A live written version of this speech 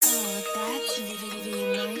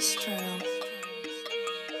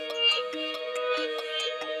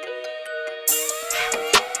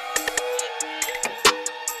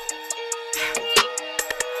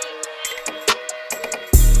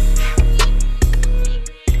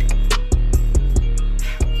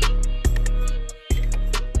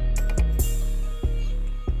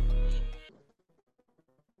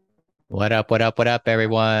What up? What up? What up,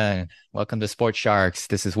 everyone? Welcome to Sports Sharks.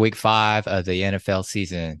 This is week 5 of the NFL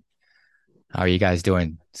season. How are you guys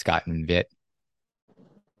doing, Scott and Vit?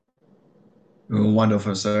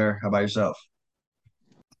 Wonderful, sir. How about yourself?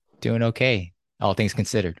 Doing okay, all things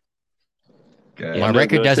considered. Yeah, My I'm Good. doing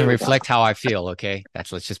record good doesn't too. reflect how I feel, okay?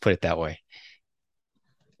 Let's just put it that way.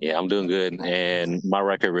 Yeah, I'm doing good, and my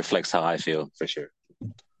record reflects how I feel for sure.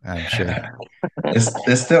 I'm sure.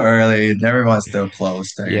 It's still early. Everyone's still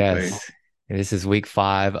close, technically. Yes, this is week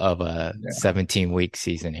 5 of a Yeah, 17-week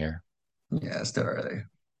season here. yeah, it's still early.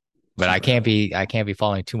 But I Super can't early. be I can't be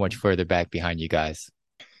falling too much further back behind you guys.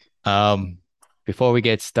 Um, Before we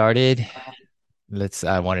get started,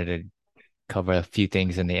 I wanted to cover a few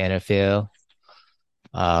things in the NFL.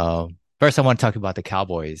 First, I want to talk about the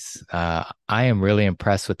Cowboys. I am really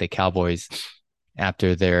impressed with the Cowboys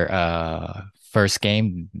after their first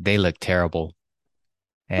game. They look terrible,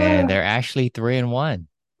 and they're actually 3-1.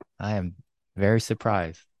 I am very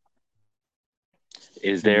surprised.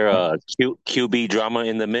 Is there a QB drama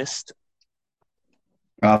in the mist?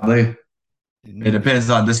 Probably. It N- depends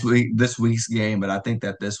on this week's game, but I think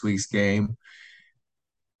that this week's game,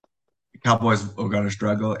 Cowboys are going to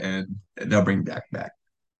struggle and they'll bring Dak back.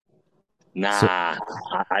 So, Nah,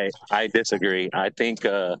 I disagree. I think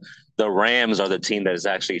the Rams are the team that is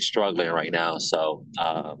actually struggling right now. So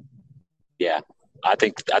yeah, I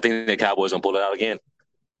think the Cowboys gonna pull it out again.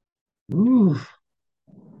 Ooh.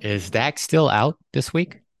 is Dak still out this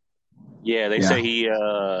week? Yeah,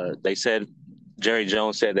 Yeah. they said Jerry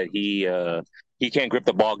Jones said that he can't grip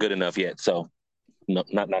the ball good enough yet. So no,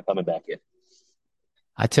 not coming back yet.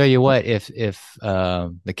 I tell you what, if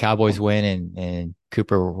the Cowboys win and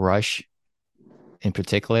Cooper Rush in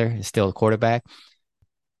particular is still a quarterback,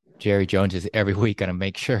 Jerry Jones is every week going to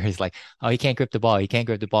make sure he's like, oh, he can't grip the ball. He can't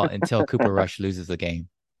grip the ball until Cooper Rush loses the game.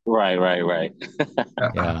 Right.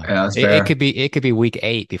 Yeah. Yeah, that's It fair. could be week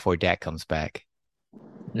 8 before Dak comes back.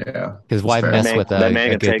 Yeah, Because that's why That mess fair. man, with that a, man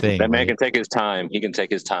a can good take thing, that man right? can take his time. He can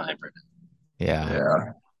take his time. Yeah.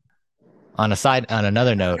 Yeah. On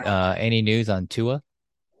another note, any news on Tua?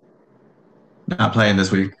 Not playing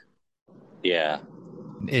this week, Yeah,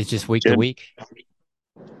 It's just week to should week.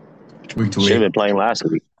 week to should have week. been playing last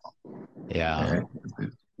week. Yeah. Yeah.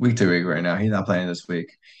 Week to week right now. He's not playing this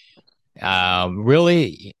week.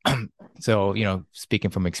 Really. So,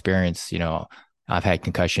 speaking from experience, I've had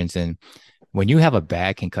concussions, and when you have a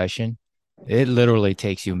bad concussion, it literally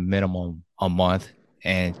takes you minimum a month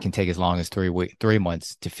and can take as long as 3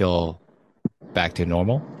 months to feel back to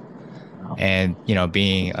normal. And,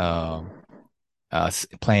 being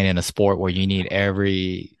playing in a sport where you need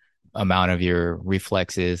every amount of your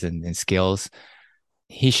reflexes and skills,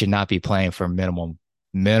 he should not be playing for minimum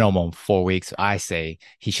 4 weeks. I say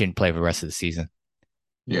he shouldn't play for the rest of the season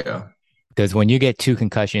Yeah. because when you get 2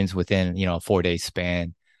 concussions within a 4 day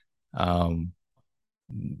span, um,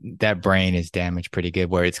 that brain is damaged pretty good.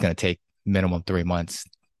 Where it's going to take minimum 3 months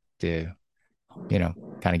to kind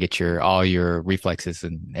of get your all your reflexes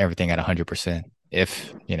and everything at 100%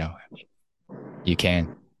 if you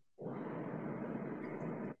can.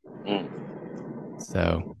 Mm.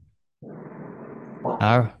 So,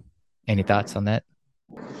 uh, any thoughts on that?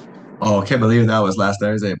 Oh, I can't believe that was last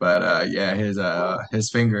Thursday, but yeah, his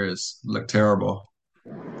fingers look terrible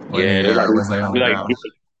when Yeah, he it looked was laying on the like ground.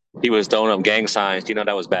 he was throwing up gang signs. You know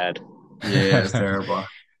that was bad. Yeah, it's terrible.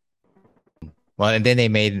 Well, and then they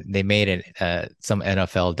made it some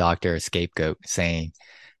NFL doctor a scapegoat, saying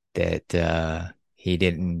that he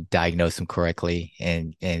didn't diagnose him correctly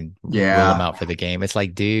and rule him Yeah, out for the game. It's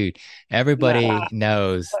like, dude, everybody Nah.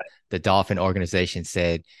 knows the Dolphin organization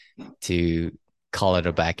said to call it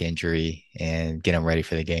a back injury and get him ready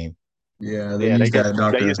for the game. yeah, they Yeah, used that they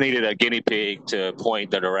doctor. just needed a guinea pig to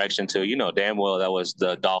point the direction to. You know damn well that was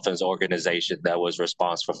the Dolphins organization that was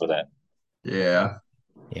responsible for that. Yeah,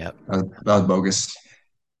 Yep. that was bogus.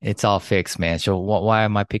 It's all fixed, man. So why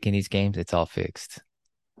am I picking these games? It's all fixed.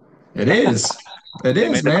 It is. It They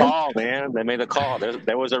is, made the man. call, man. They made the call.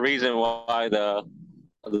 There was a reason why the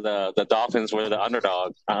Dolphins were the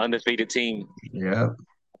underdog, an undefeated team. Yeah,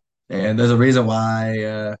 and there's a reason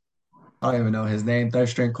why I don't even know his name. Third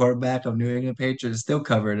string quarterback of New England Patriots still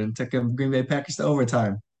covered and took him Green Bay Packers to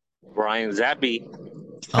overtime. Brian Zappi.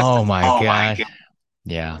 Oh my Oh my God.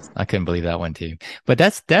 Yeah, I couldn't believe that one too. But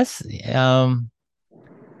that's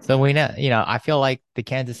so we know, I feel like the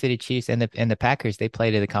Kansas City Chiefs and the Packers, they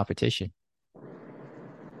play to the competition.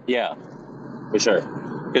 Yeah, for sure.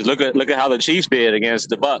 Because look at how the Chiefs did against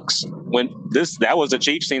the Bucks. When that was the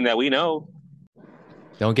Chiefs team that we know.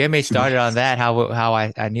 Don't get me started on that. How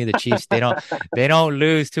I knew the Chiefs, they don't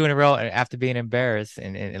lose 2 in a row after being embarrassed.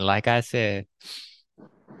 And like I said,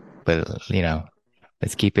 but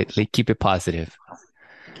let's keep it positive.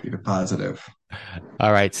 Keep it positive.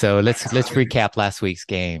 All right, so let's recap last week's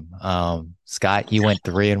game. Scott, you went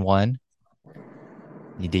 3-1.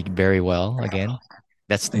 You did very well again.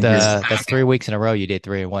 Thank you. That's 3 weeks in a row you did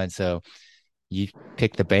 3-1. So you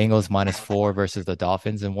picked the Bengals -4 versus the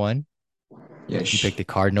Dolphins and won. You Yes. picked the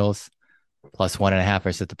Cardinals +1.5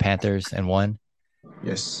 versus the Panthers and won.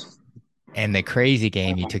 Yes. And the crazy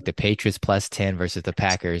game, you took the Patriots +10 versus the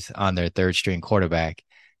Packers on their third string quarterback,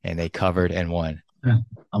 and they covered and won.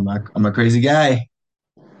 I'm a crazy guy.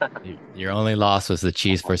 Your only loss was the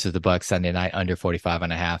Chiefs versus the Bucks Sunday night under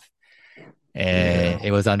 45.5. Yeah. And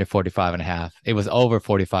it was under 45.5. It was over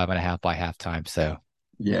 45.5 by halftime. So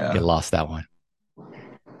you Yeah. lost that one.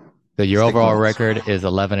 So your Stick overall with record is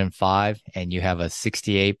 11-5, and you have a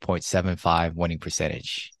 68.75 winning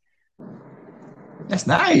percentage. That's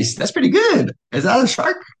nice. That's pretty good. Is that a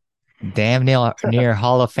shark? Damn near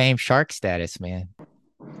Hall of Fame shark status, man.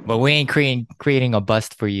 But we ain't creating a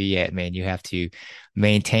bust for you yet, man. You have to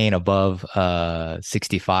maintain above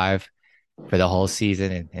 65 for the whole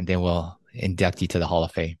season, and then we'll induct you to the Hall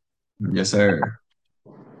of Fame. Yes, sir.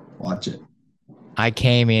 Watch it. I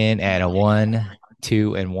came in at a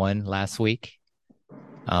 1-2-1 last week.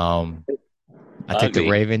 I took the Ugly.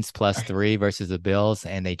 Ravens +3 versus the Bills,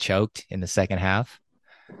 and they choked in the second half.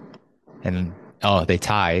 And they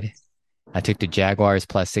tied. I took the Jaguars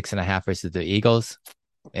 +6.5 versus the Eagles,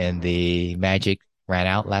 and the Magic ran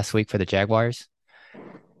out last week for the Jaguars.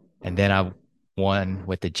 And then I won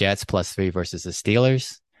with the Jets +3 versus the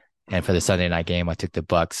Steelers. And for the Sunday night game, I took the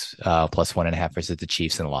Bucks +1.5 versus the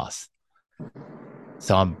Chiefs and lost.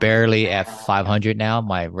 So I'm barely at 500 now.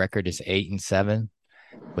 My record is 8-7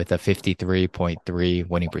 with a 53.3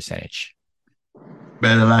 winning percentage.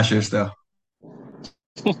 Better than last year still.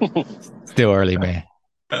 Still early, man.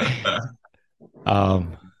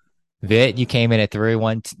 Vit, you came in at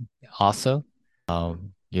 3-1 also.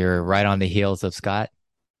 You're right on the heels of Scott.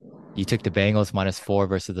 You took the Bengals -4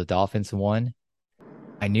 versus the Dolphins and won.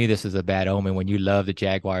 I knew this was a bad omen when you love the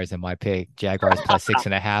Jaguars in my pick. Jaguars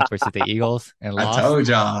 +6.5 versus the Eagles and I lost. told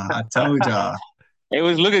y'all. I told y'all. It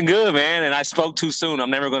was looking good, man, and I spoke too soon.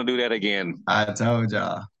 I'm never going to do that again. I told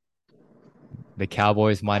y'all. The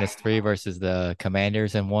Cowboys -3 versus the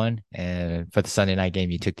Commanders and won. And for the Sunday night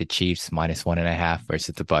game, you took the Chiefs -1.5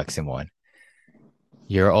 versus the Bucks and won.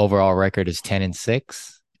 Your overall record is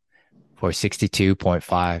 10-6 for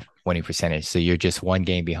 62.5 winning percentage. So you're just one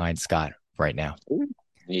game behind Scott right now.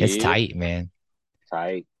 It's Yeah, tight, man.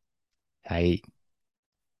 tight. Tight.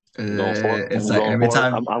 It's like every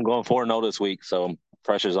time. I'm going 4-0 this week, so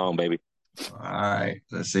pressure's on, baby. All right.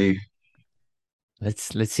 Let's see.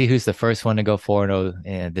 Let's see who's the first one to go 4-0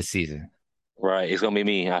 this season. Right, it's gonna be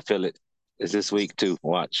me. I feel it. It's this week too.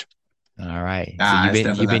 Watch. All right. So Nah, it's definitely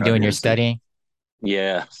you've not been gonna doing be your this week. studying.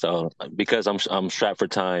 Yeah, so because I'm strapped for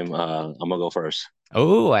time, I'm gonna go first.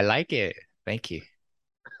 Oh, I like it. Thank you.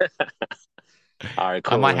 All right,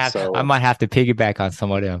 cool. I might have to piggyback on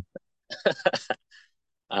some of them.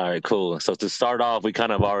 All right, cool. So to start off, we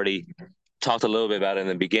kind of already talked a little bit about it in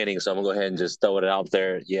the beginning, so I'm gonna go ahead and just throw it out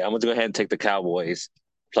there. Yeah, I'm gonna go ahead and take the Cowboys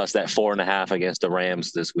plus that 4.5 against the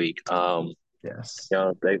Rams this week. Yes.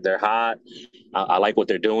 They're hot. I like what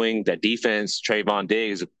they're doing. That defense, Trayvon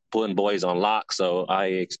Diggs, putting boys on lock. So I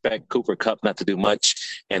expect Cooper Kupp not to do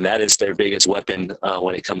much, and that is their biggest weapon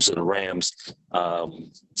when it comes to the Rams.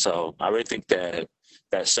 So I really think that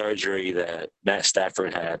surgery that Matt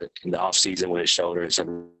Stafford had in the offseason with his shoulders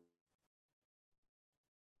and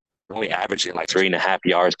only averaging like 3.5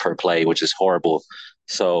 yards per play, which is horrible.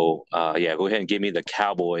 So yeah, go ahead and give me the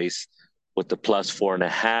Cowboys with the plus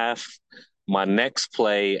 4.5. My next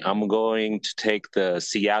play, I'm going to take the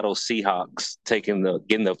Seattle Seahawks, getting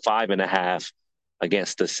the 5.5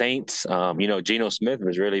 against the Saints. Geno Smith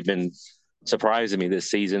has really been surprising me this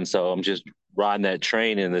season, so I'm just riding that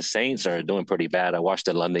train. And the Saints are doing pretty bad. I watched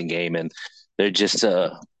the London game, and they're just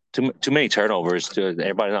too many turnovers.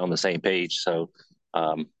 Everybody's not on the same page. So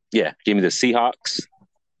yeah, give me the Seahawks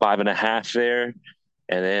 5.5 there.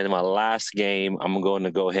 And then my last game, I'm going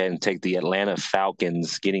to go ahead and take the Atlanta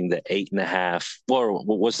Falcons, getting the 8.5. Or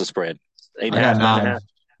what's the spread? Eight I and a got half, nine and a nine. half.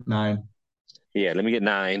 Nine. Yeah, let me get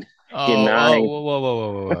 9. Get Oh, 9. whoa, whoa,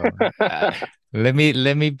 whoa, whoa, whoa. Let me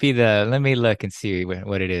let me look and see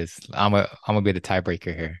what it is. I'm gonna be the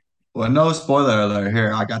tiebreaker here. Well, no spoiler alert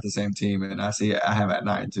here. I got the same team, and I see I have at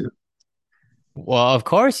nine too. Well, of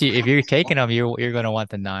course, if you're taking them, you're gonna want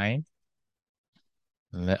the 9.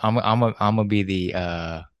 I'm gonna be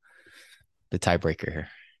the tiebreaker here.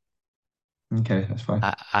 Okay, that's fine.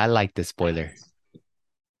 I like the spoiler.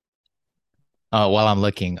 While I'm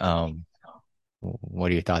looking,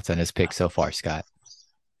 What are your thoughts on this pick so far, Scott?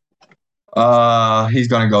 He's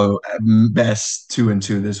gonna go at best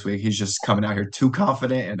 2-2 this week. He's just coming out here too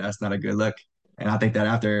confident, and that's not a good look. And I think that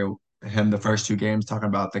after him, the first two games, talking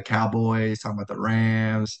about the Cowboys, talking about the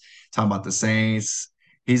Rams, talking about the Saints,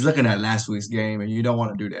 he's looking at last week's game, and you don't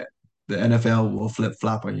want to do that. The NFL will flip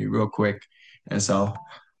flop on you real quick, and so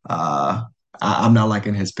I'm not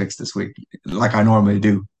liking his picks this week like I normally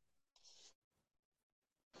do.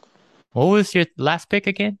 What was your last pick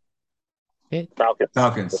again? It, Falcons.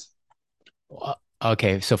 Falcons.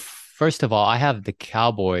 okay, so first of all, I have the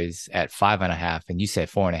Cowboys at 5.5, and you said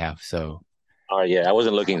 4.5. So, All right, yeah, I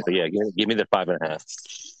wasn't looking, so yeah, give me the 5.5.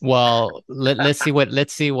 well, let's see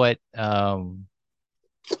what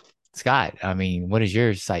Scott. I mean, what does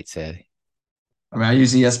your site say? I mean, I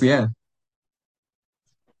use ESPN.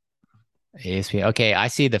 ESPN. Okay, I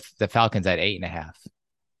see the Falcons at 8.5.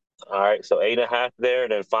 All right, so 8.5 there,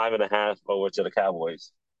 then 5.5 over to the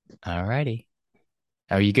Cowboys. All righty.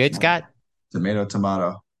 Are you good, Scott? Tomato,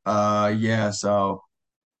 tomato. Yeah. So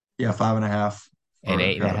yeah, 5.5 And for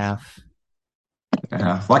eight and a half.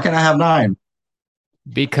 Why can't I have 9?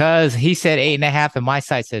 Because he said 8.5, and my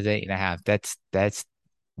site says 8.5. That's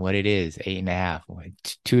what it is. 8.5.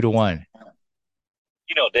 2 to 1.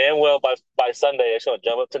 You know damn well by Sunday it's gonna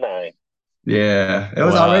jump up to 9. Yeah, it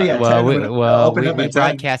was already Well, at well, 10 we when it well opened we up we at 10.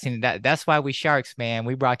 broadcasting that's why we sharks, man.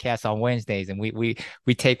 We broadcast on Wednesdays, and we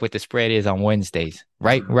take what the spread is on Wednesdays.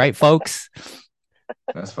 Right, folks?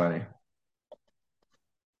 That's funny.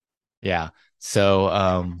 Yeah. So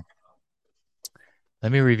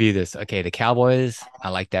let me review this. Okay, the Cowboys, I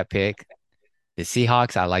like that pick. The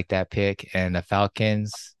Seahawks, I like that pick. And the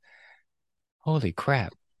Falcons, holy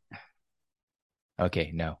crap.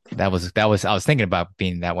 Okay, no. That was I was thinking about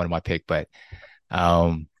being that one of my pick, but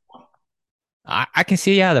um I can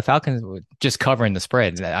see, yeah, the Falcons just covering the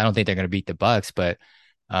spreads. I don't think they're gonna beat the Bucks, but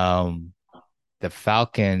um the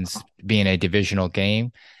Falcons being a divisional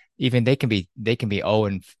game, even they can be 0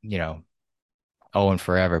 and 0 and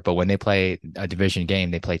forever, but when they play a division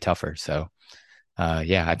game, they play tougher. So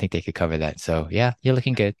yeah, I think they could cover that. So yeah, you're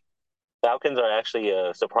looking good. Falcons are actually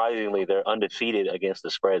surprisingly they're undefeated against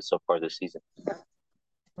the spread so far this season.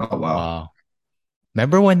 Oh wow. Wow.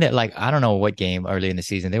 Remember when that, like, I don't know what game early in the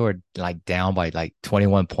season, they were like down by like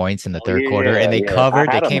 21 points in the Oh third quarter, and yeah, they yeah. I covered.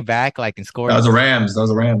 They had them. came back like and That scored. was the Rams. That was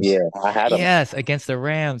the Rams. Yeah, I had them. Yes, against the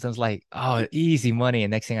Rams. I was like, oh, easy money.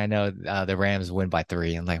 And next thing I know, the Rams win by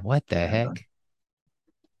 3. I'm like, what the Yeah. heck?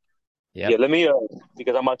 Yeah, Yep. let me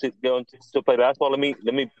because I'm about to go to play basketball. Let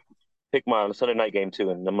me pick my Sunday night game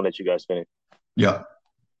too, and I'm gonna let you guys finish. Yeah.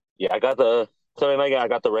 Yeah, I got the Sunday night game. I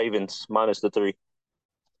got the Ravens minus the 3.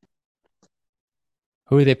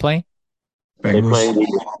 Who are they playing? They Bengals.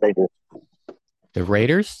 playing The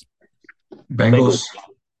Raiders? Bengals. Bengals.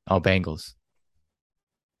 Oh, Bengals.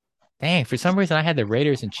 Dang, for some reason I had the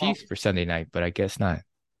Raiders and Chiefs for Sunday night, but I guess not.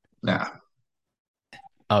 Nah.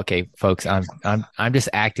 Okay, folks, I'm just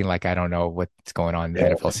acting like I don't know what's going on in the Yeah.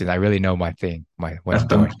 NFL season. I really know my thing, what That's I'm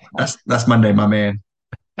doing. that's Monday, my man.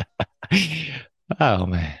 Oh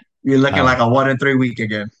man. You're looking Uh, like a 1-3 week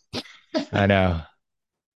again. I know.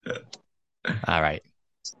 All right.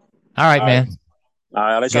 All right, All right. man. All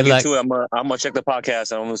right, I'll let y'all Good get luck. to it. I'm gonna check the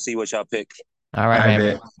podcast and I'm gonna see what y'all pick. All right, I man.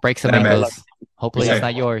 bet. Break some I bet. ankles. Hopefully Yeah. it's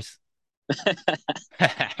not yours.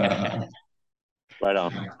 Uh, Right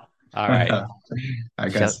on. All right. I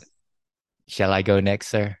Shall guess shall I go next,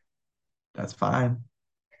 sir? that's fine.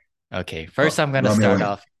 Okay. First I'm gonna Rub me start away.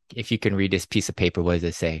 off. If you can read this piece of paper, what does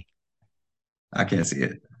it say? I can't see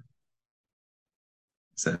it. It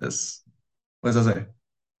says, what does it say?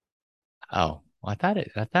 Oh, well, I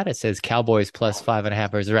thought it says Cowboys plus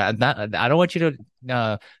 5.5 versus not, I don't want you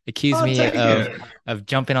to accuse I'll me take of it.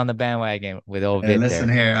 Jumping on the bandwagon with old And Vit listen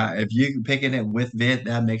there. here, if you picking it with Vid,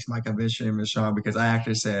 that makes my conviction even stronger because I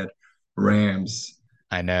actually said Rams.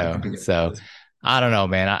 I I know. can pick So it. I don't know,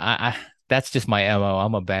 man. That's just my MO.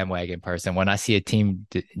 I'm a bandwagon person. When I see a team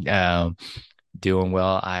doing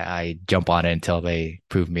well, I jump on it until they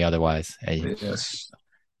prove me otherwise. Yes.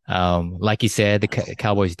 Like you said, the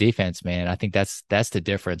Cowboys defense, man, I think that's the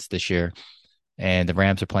difference this year. And the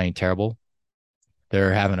Rams are playing terrible.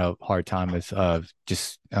 They're having a hard time of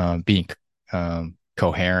just being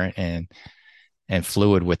coherent and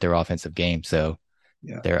fluid with their offensive game. So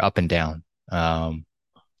Yeah. they're up and down.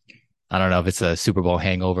 I don't know if it's a Super Bowl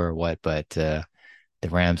hangover or what, but the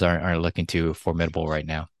Rams aren't looking too formidable right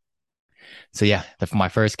now. So yeah, my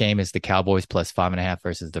first game is the Cowboys plus 5.5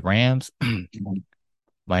 versus the Rams.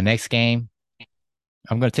 My next game,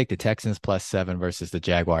 I'm going to take the Texans plus 7 versus the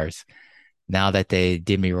Jaguars. Now that they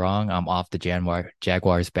did me wrong, I'm off the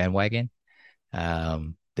Jaguars bandwagon.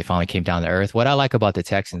 The They finally came down to earth. What I like about the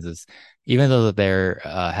Texans is even though they're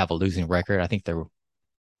have a losing record, I think they're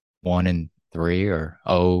 1-3 or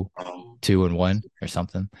 2-1 or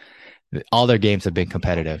something. All their games have been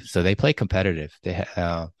competitive, so they play competitive.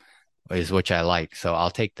 Is which I like. So I'll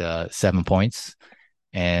take the 7 points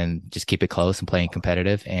and just keep it close and playing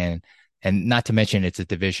competitive. And not to mention it's a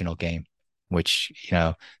divisional game, which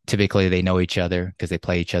typically they know each other because they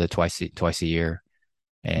play each other twice a year.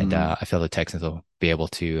 And Mm. I feel the Texans will be able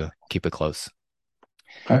to keep it close.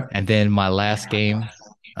 Okay. And then my last game,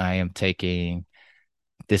 I am taking.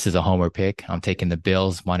 This is a homer pick. I'm taking the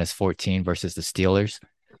Bills -14 versus the Steelers.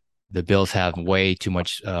 The Bills have way too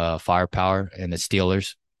much firepower, and the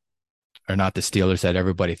Steelers are not the Steelers that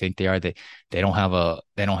everybody think they are. They don't have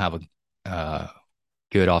a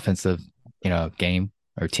good offensive game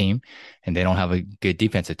or team, and they don't have a good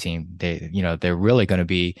defensive team. They're really going to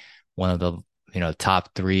be one of the top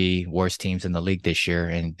three worst teams in the league this year,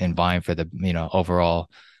 and vying for the overall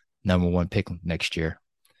number one pick next year.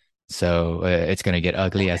 So it's going to get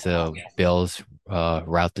ugly as the Bills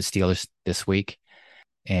rout the Steelers this week.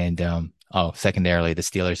 And secondarily, the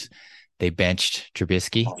Steelers, they benched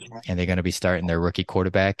Trubisky, and they're going to be starting their rookie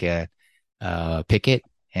quarterback, Pickett,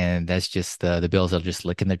 and that's just the Bills are just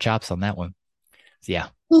licking their chops on that one. So, yeah,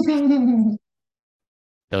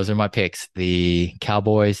 those are my picks: the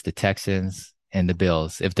Cowboys, the Texans, and the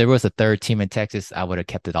Bills. If there was a third team in Texas, I would have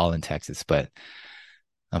kept it all in Texas, but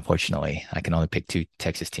unfortunately, I can only pick two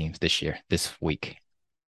Texas teams this week.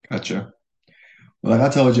 Gotcha. Well, like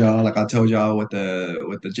I told y'all with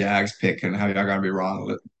the Jags pick and how y'all gotta be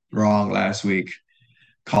wrong last week.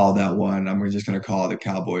 Call that one. I'm just gonna call the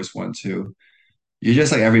Cowboys one too. You're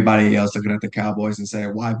just like everybody else looking at the Cowboys and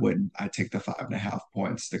saying, why wouldn't I take the 5.5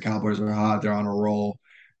 points? The Cowboys are hot, they're on a roll.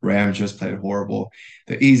 Rams just played horrible.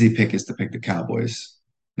 The easy pick is to pick the Cowboys.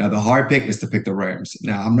 Now the hard pick is to pick the Rams.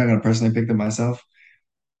 Now I'm not gonna personally pick them myself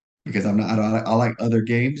because I'm not. I like other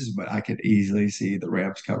games, but I could easily see the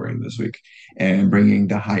Rams covering this week and bringing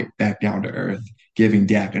the hype back down to earth, giving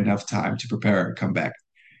Dak enough time to prepare and come back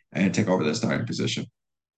and take over the starting position.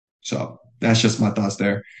 So that's just my thoughts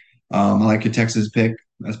there. I like your Texas pick.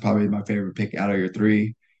 That's probably my favorite pick out of your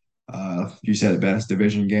three. You said it best,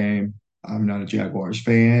 division game. I'm not a Jaguars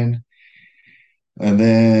fan. And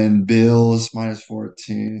then Bills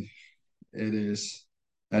 -14. It is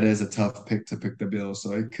that is a tough pick to pick the Bills,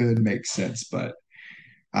 so it could make sense, but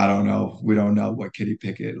I don't know. We don't know what Kenny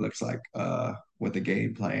Pickett looks like with the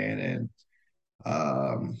game plan and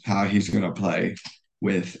how he's going to play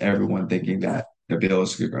with everyone thinking that the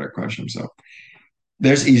Bills are going to crush him. So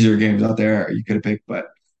there's easier games out there you could have picked, but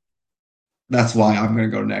that's why I'm going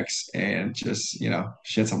to go next and just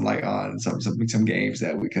shed some light on some games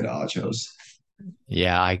that we could all chose.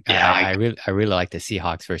 Yeah, I really like the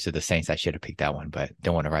Seahawks versus the Saints. I should have picked that one, but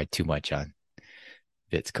don't want to ride too much on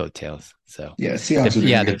Fitz coattails. So Yeah, Seahawks are doing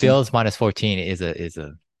the good too. Bills -14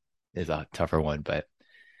 is a tougher one, but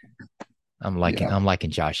I'm liking Yeah, I'm liking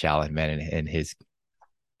Josh Allen, man, and his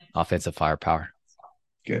offensive firepower.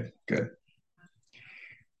 good, good.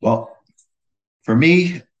 Well, for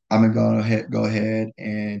me, I'm gonna go ahead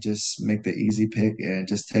and just make the easy pick and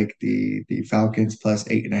just take the Falcons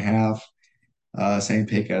 +8.5. Same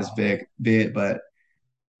pick as Bit, but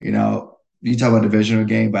you talk about divisional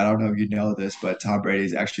game, but I don't know if you know this, but Tom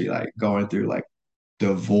Brady's actually like going through like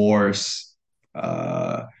divorce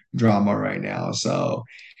uh drama right now. So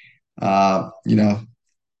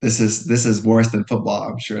this is worse than football,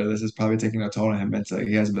 I'm sure. This is probably taking a toll on him mentally.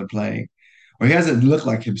 He hasn't been playing, or he hasn't looked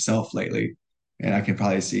like himself lately. And I can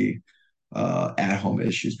probably see at-home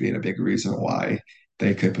issues being a big reason why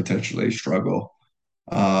they could potentially struggle.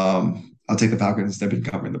 I'll take the Falcons. They've been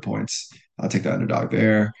covering the points. I'll take the underdog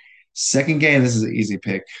there. Second game, this is an easy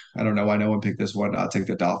pick. I don't know why no one picked this one. I'll take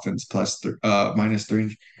the Dolphins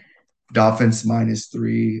 -3. Dolphins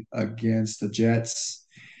 -3 against the Jets.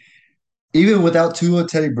 Even without Tua,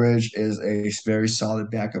 Teddy Bridge is a very solid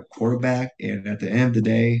backup quarterback. And at the end of the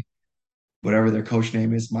day, whatever their coach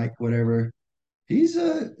name is, Mike, whatever, he's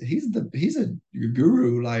a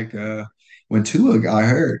guru. Like when Tua got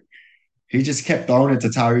hurt, he just kept throwing it to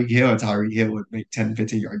Tyreek Hill, and Tyreek Hill would make 10,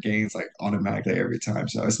 15-yard gains like automatically every time.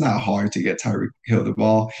 So it's not hard to get Tyreek Hill the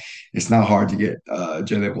ball. It's not hard to get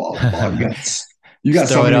Jalen Waddle the ball. You got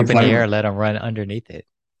Just so throw it many up in the players. air, let them run underneath it.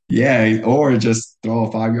 Yeah, or just throw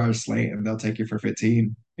a 5-yard slant and they'll take you for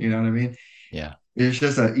 15. You know what I mean? Yeah. It's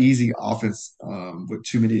just an easy offense with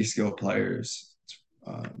too many skilled players.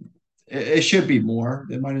 Um, it should be more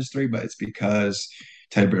than -3, but it's because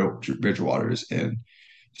Bridgewater is in.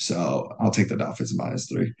 So I'll take the Dolphins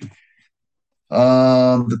 -3.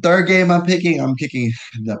 The third game I'm picking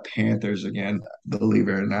the Panthers again, believe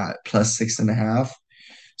it or not, plus 6.5.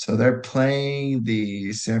 So they're playing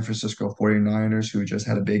the San Francisco 49ers, who just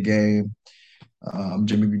had a big game.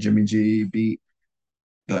 Jimmy G beat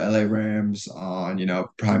the LA Rams on,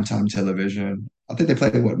 primetime television. I think they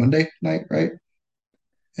played what, Monday night, right?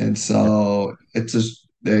 And Yep. so it's just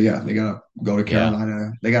they gotta go to Yeah.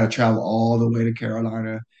 Carolina. They gotta travel all the way to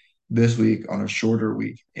Carolina this week on a shorter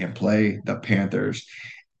week and play the Panthers.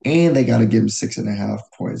 And they gotta give them 6.5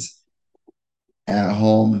 points at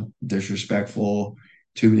home. Disrespectful.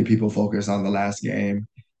 Too many people focus on the last game.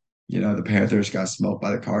 The Panthers got smoked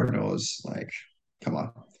by the Cardinals. Like, come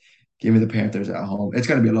on. Give me the Panthers at home. It's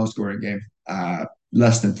gonna be a low scoring game.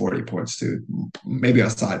 Less than 40 points too. Maybe a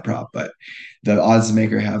side prop, but the odds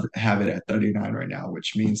maker have it at 39 right now,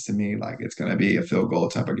 which means to me like it's gonna be a field goal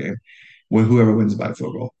type of game. Whoever wins by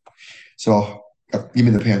field goal. So give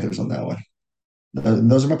me the Panthers on that one.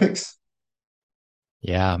 Those are my picks.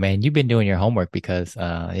 Yeah, man, you've been doing your homework because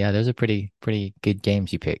yeah, those are pretty good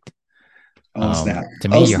games you picked. Oh snap! To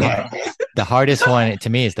me, Oh your snap! the hardest one to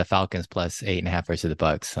me is the Falcons plus 8.5 versus the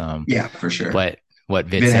Bucks. Yeah, for sure. But what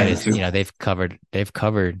Vit Vin said has it is, too. they've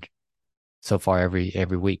covered so far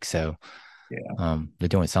every week, so Yeah, they're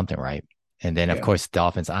doing something right. And then of yeah, course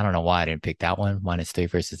Dolphins, I don't know why I didn't pick that one, -3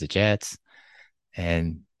 versus the Jets.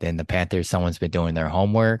 And then the Panthers, someone's been doing their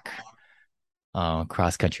homework,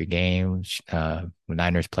 cross country games.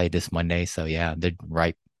 Niners played this Monday, so yeah, they're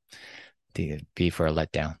right to be for a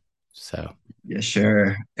letdown. So, yeah,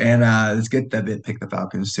 sure. And it's good that they picked the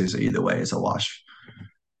Falcons too. So either way, it's a wash.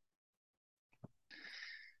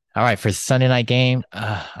 all right, for Sunday night game,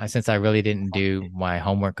 since I really didn't do my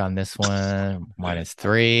homework on this one,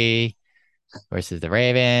 -3 versus the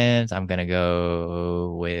Ravens, I'm gonna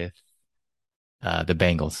go with the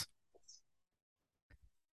Bengals.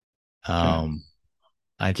 Okay. Um,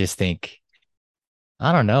 I just think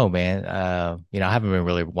I don't know, man. I haven't been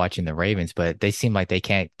really watching the Ravens, but they seem like they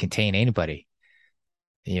can't contain anybody.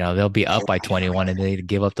 They'll be up by 21 and they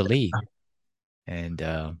give up the lead. And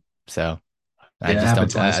so I Yeah, it just happened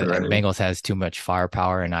don't. twice already. Bengals has too much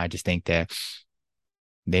firepower, and I just think that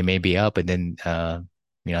they may be up, and then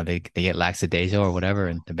they get lackadaisical or whatever,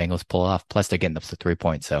 and the Bengals pull off. Plus, they're getting up to 3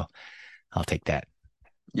 points, so I'll take that.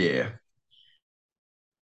 Yeah,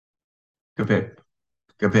 good pick.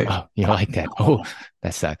 Good pick. Oh, you like that? Oh,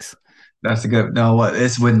 that sucks. That's a good. No, what?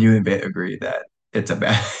 It's when you and Bit agree that it's a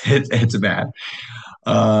bad. It's a bad.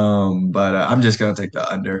 But I'm just gonna take the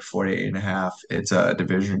under 48 and a half. It's a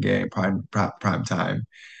division game, prime time.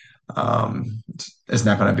 It's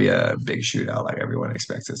not gonna be a big shootout like everyone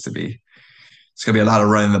expects it to be. It's gonna be a lot of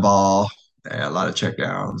running the ball, and a lot of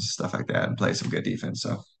checkdowns, stuff like that, and play some good defense.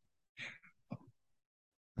 So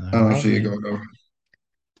All I don't right, see it man. going over.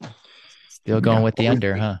 Still going Yeah, with the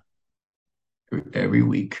under, huh? every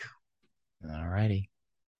week. All righty.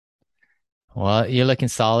 Well, you're looking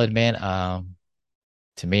solid, man.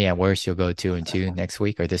 To me, at worst, you'll go 2-2 next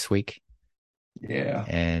week or this week. Yeah.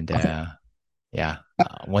 And yeah,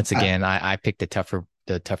 once I, again, I picked the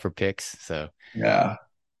tougher picks, so yeah.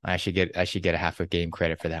 I should get a half a game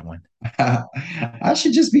credit for that one. I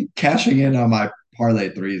should just be cashing in on my parlay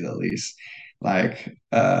threes at least. Like,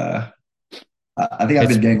 I think I've It's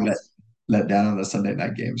been getting let down on the Sunday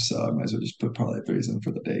night games, so I might as well just put parlay threes in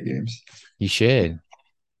for the day games. You should,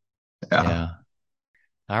 Yeah. yeah.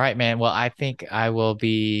 All right, man. Well, I think I will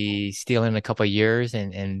be stealing a couple of yours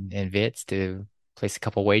and Vits to place a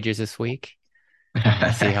couple wagers this week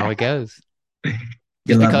and see how it goes.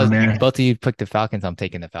 Good Just luck, my because man. both of you picked the Falcons, I'm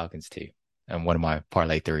taking the Falcons too. And one of my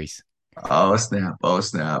parlay threes. Oh snap! Oh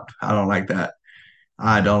snap! I don't like that.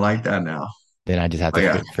 I Yeah. don't like that now. Then I just have Oh to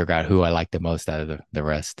yeah, figure out who I like the most out of the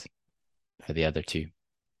rest for the other two.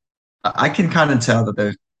 I can kind of tell that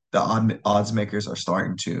the odds makers are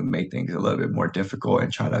starting to make things a little bit more difficult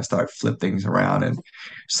and try to start flip things around and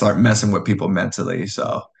start messing with people mentally.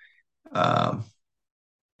 So um,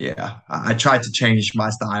 yeah, I tried to change my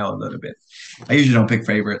style a little bit. I usually don't pick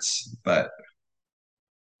favorites, but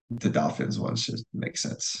the Dolphins ones just make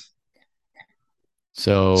sense.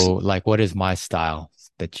 So, like, what is my style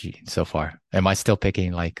that you so far? Am I still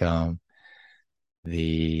picking like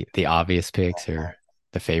the obvious picks or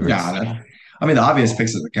the Yeah, favorites? I mean the obvious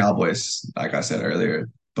picks are the Cowboys, like I said earlier.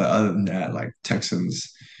 But other than that, like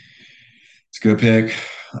Texans, it's a good pick.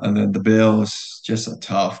 And then the Bills, just a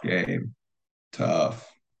tough game. Tough,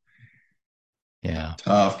 Yeah.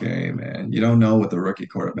 tough game, man. You don't know with the rookie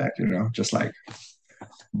quarterback, just like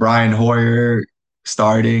Brian Hoyer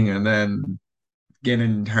starting and then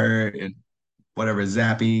getting hurt and whatever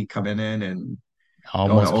Zappy coming in and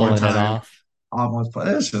going to Almost pulling it overtime. off. Almost, but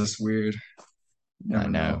it's just weird. I Never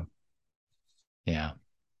know. know. Yeah.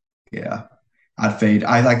 Yeah, I'd fade.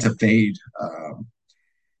 I like to fade.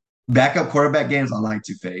 Backup quarterback games, I like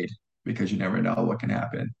to fade because you never know what can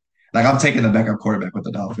happen. Like I'm taking the backup quarterback with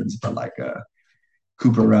the Dolphins, but like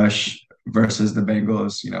Cooper Rush versus the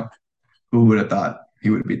Bengals, who would have thought he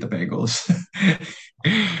would beat the Bengals?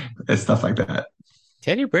 And stuff like that.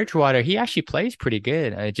 Teddy Bridgewater, he actually plays pretty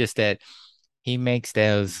good. Just that he makes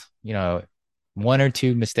those, one or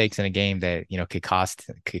two mistakes in a game that, could cost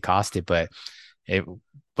it. It,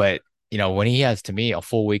 but when he has to me a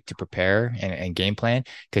full week to prepare and game plan,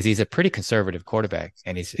 because he's a pretty conservative quarterback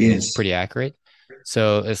and he's He and he's is. pretty accurate.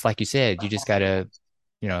 So it's like you said, you just gotta,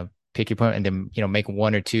 pick your point and then, make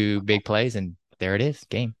one or two big plays and there it is,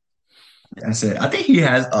 game. That's it. I think he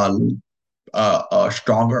has a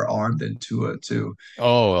stronger arm than Tua too.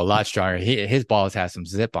 Oh, a lot stronger. His balls have some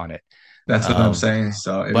zip on it. That's what I'm Um, saying.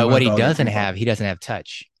 So if you but want what to he go against doesn't people, have, he doesn't have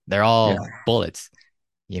touch. They're yeah, all bullets.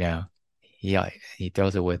 You know, he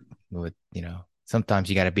throws it with sometimes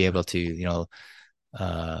you got to be able to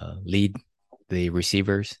lead the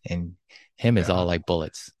receivers, and him is all yeah, like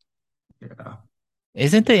bullets. yeah.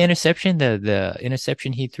 Isn't the interception the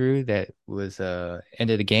interception he threw that was end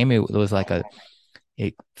of the game? It was like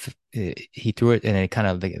it, he threw it and it kind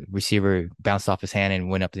of the receiver bounced off his hand and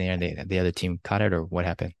went up in the air and the other team caught it or what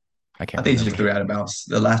happened? I I can't think he just remember. threw it out of bounds.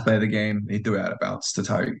 The last play of the game, he threw it out of bounds to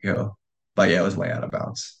Tyreek Hill. But yeah, it was way out of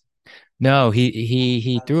bounds. No,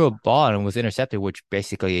 he threw a ball and was intercepted, which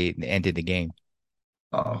basically ended the game.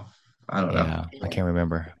 Oh, I don't know. Yeah, I can't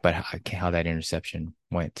remember, but how that interception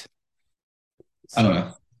went. I don't So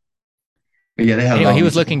know. But yeah, they had a anyway, long he week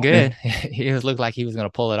was to looking prepare. good. He was looked like he was going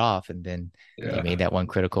to pull it off, and then he made Yeah. that one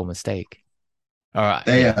critical mistake. All right,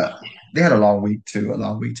 They yeah, uh they had a long week too, a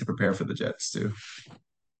long week to prepare for the Jets too.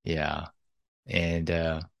 yeah, and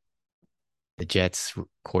the Jets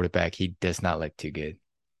quarterback, he does not look too good,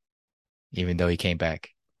 even though he came back.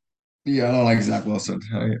 Yeah, I don't like Zach Wilson.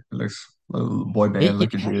 He looks a little boy He, band he,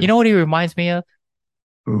 looking you dude. know what he reminds me of?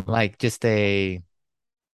 Ooh. Like just a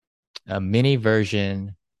mini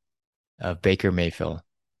version of Baker Mayfield.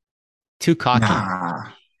 Too cocky.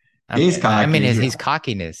 Nah, he's I mean, cocky. his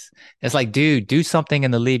cockiness. It's like, dude, do something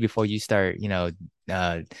in the league before you start,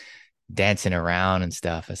 uh, dancing around and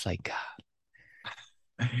stuff. It's like, God,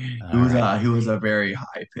 He all was right. he was a very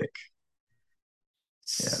high pick.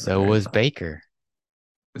 Yeah, So very was high. Baker.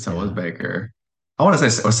 So was Yeah. Baker. I want to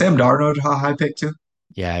say was Sam Darnold a high pick too?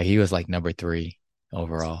 Yeah, he was like number three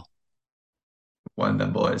overall. One of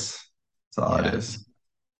them boys. That's all it Yeah. is.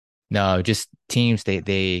 No, just teams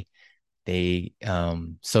they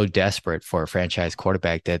so desperate for a franchise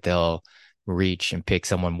quarterback that they'll reach and pick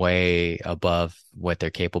someone way above what they're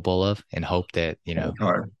capable of and hope that, It's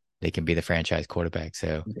hard. they can be the franchise quarterback.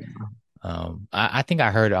 So I think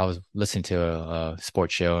I was listening to a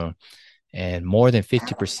sports show and more than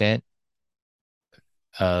 50%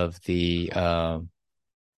 of the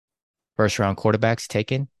first round quarterbacks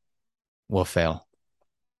taken will fail,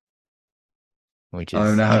 which is,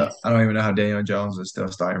 I don't even know how Daniel Jones is still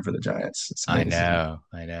starting for the Giants. It's I amazing. know,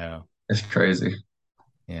 I know. It's crazy.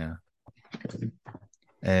 Yeah.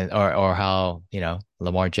 And or how,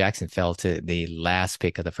 Lamar Jackson fell to the last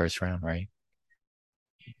pick of the first round, right?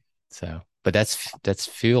 So, but that's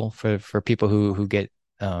fuel for people who get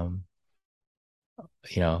um,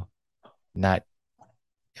 you know, not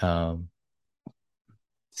um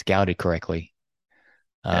scouted correctly.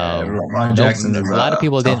 Ron No, Jackson a is lot of a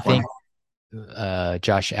people tough didn't one. think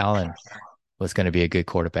Josh Allen was going to be a good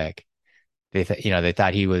quarterback. They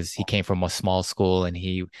thought he came from a small school and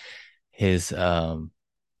his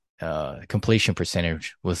completion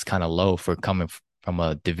percentage was kind of low for coming from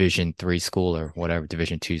a Division 3 school or whatever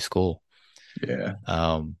Division 2 school. Yeah.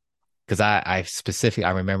 Because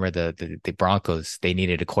I remember the Broncos, they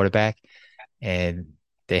needed a quarterback and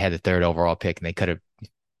they had the third overall pick and they could have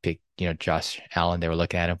picked Josh Allen. They were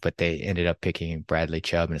looking at him, but they ended up picking Bradley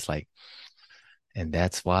Chubb, and it's like, and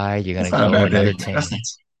that's why you're That's gonna not a go bad another pick. team.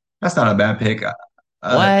 That's not a bad pick.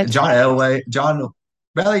 What? John Elway, John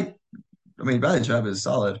Bradley. I mean, Bradley Chubb is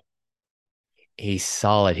solid. He's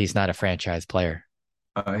solid. He's not a franchise player.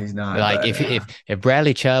 He's not, Like but if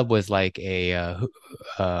Bradley Chubb was like a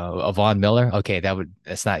Von Miller, okay,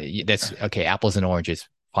 that's okay. Apples and oranges.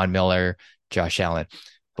 Von Miller, Josh Allen.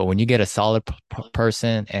 But when you get a solid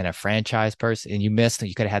person and a franchise person, and you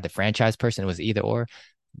could have had the franchise person. It was either or.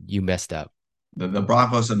 You messed up. the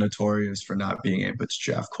Broncos are notorious for not being able to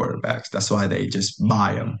draft quarterbacks. That's why they just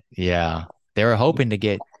buy them. Yeah, they were hoping to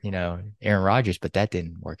get Aaron Rodgers, but that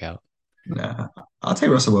didn't work out. Nah, I'll take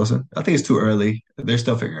Russell Wilson. I think it's too early. They're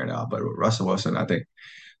still figuring it out, but Russell Wilson, I think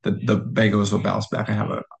the Bengals will bounce back and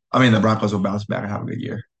have I mean, the Broncos will bounce back and have a good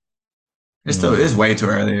year. It's still Mm, it's way too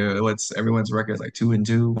early. What's everyone's record is like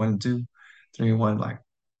 2-2, 1-2, 3-1. Like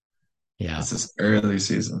yeah. it's just early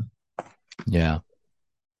season. Yeah.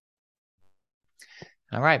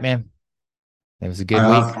 All right, man. It was a All good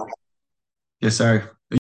week. right, yes, sir.